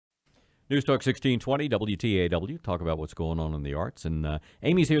News Talk 1620 WTAW. Talk about what's going on in the arts. And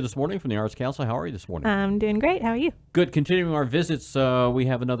Amy's here this morning from the Arts Council. How are you this morning? I'm doing great. How are you? Good. Continuing our visits, we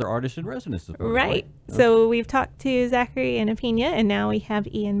have another artist in residence this morning. Right. So we've talked to Zachary and Apina, and now we have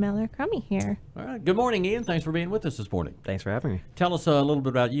Ian Mellor-Crummey here. All right. Good morning, Ian. Thanks for being with us this morning. Thanks for having me. Tell us a little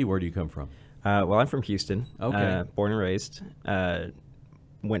bit about you. Where do you come from? Well, I'm from Houston. Okay. Born and raised.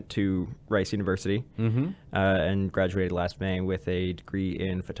 Went to Rice University and graduated last May with a degree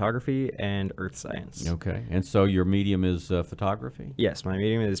in photography and earth science. Okay. And so your medium is photography? Yes, my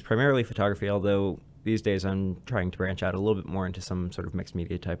medium is primarily photography, although these days I'm trying to branch out a little bit more into some sort of mixed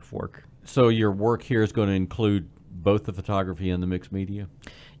media type of work. So your work here is going to include both the photography and the mixed media?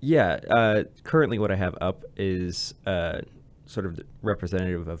 Yeah. Currently what I have up is sort of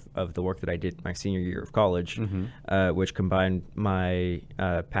representative of the work that I did my senior year of college, which combined my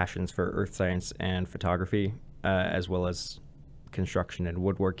passions for earth science and photography, as well as construction and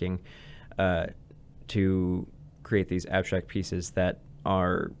woodworking, to create these abstract pieces that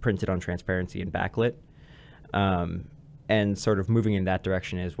are printed on transparency and backlit. And sort of moving in that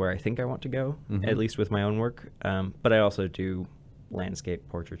direction is where I think I want to go, at least with my own work. But I also do landscape,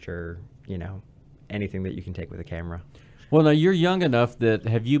 portraiture, anything that you can take with a camera. Well, now you're young enough that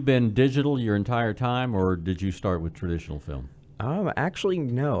have you been digital your entire time, or did you start with traditional film? Actually,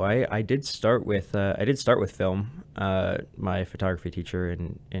 no. I did start with film. My photography teacher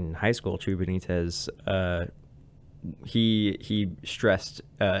in high school, Chu Benitez, he stressed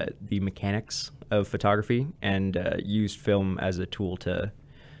the mechanics of photography and used film as a tool to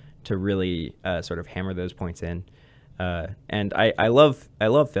really sort of hammer those points in. And I love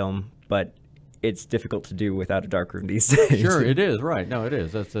film, but it's difficult to do without a darkroom these days. Sure, it is. Right. No, it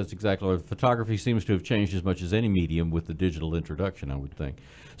is. That's exactly what photography seems to have changed as much as any medium with the digital introduction, I would think.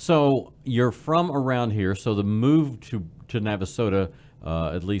 So you're from around here, so the move to Navasota,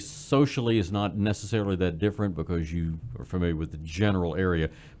 at least socially, is not necessarily that different because you are familiar with the general area.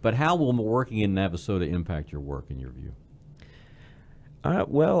 But how will working in Navasota impact your work, in your view?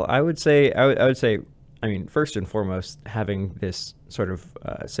 Well, I would say, I mean, first and foremost, having this sort of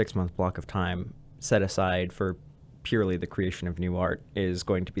 6-month block of time set aside for purely the creation of new art is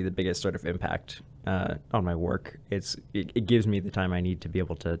going to be the biggest sort of impact on my work. It gives me the time I need to be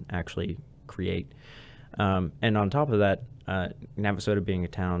able to actually create. And on top of that, Navasota being a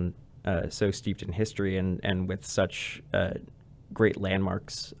town so steeped in history and with such great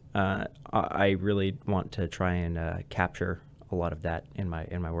landmarks, I really want to try and capture a lot of that in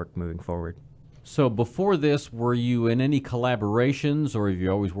my work moving forward. So before this, were you in any collaborations, or have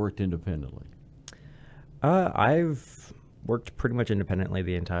you always worked independently? I've worked pretty much independently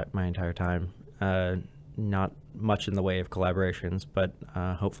my entire time. Not much in the way of collaborations, but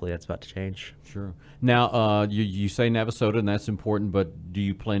hopefully that's about to change. Sure. Now, you say Navasota, and that's important, but do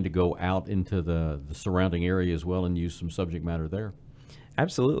you plan to go out into the surrounding area as well and use some subject matter there?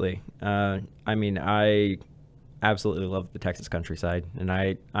 Absolutely. I mean, I absolutely love the Texas countryside, and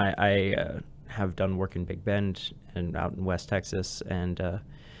I have done work in Big Bend and out in West Texas, and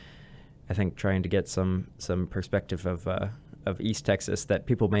I think trying to get some perspective of East Texas that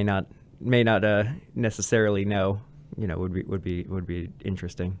people may not necessarily know, would be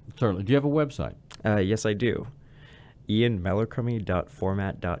interesting. Certainly. Do you have a website? Yes, I do.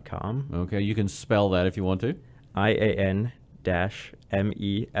 ianmellorcrummey.format.com. Okay, you can spell that if you want to.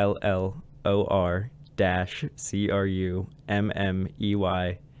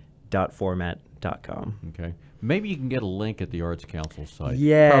 IAN-MELLOR-CRUMMEY.format.com. Okay. Maybe you can get a link at the Arts Council site.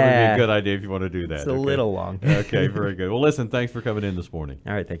 Yeah. Probably be a good idea if you want to do that. It's a little long. Okay, very good. Well, listen, thanks for coming in this morning.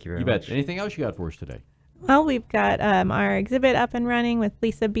 All right, thank you very You much. bet. Anything else you got for us today? Well, we've got our exhibit up and running with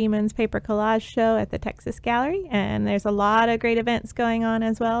Lisa Beeman's Paper Collage Show at the Texas Gallery, and there's a lot of great events going on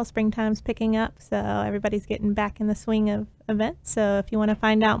as well. Springtime's picking up, so everybody's getting back in the swing of events. So if you want to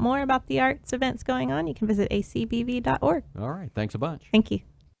find out more about the arts events going on, you can visit acbv.org. All right. Thanks a bunch. Thank you.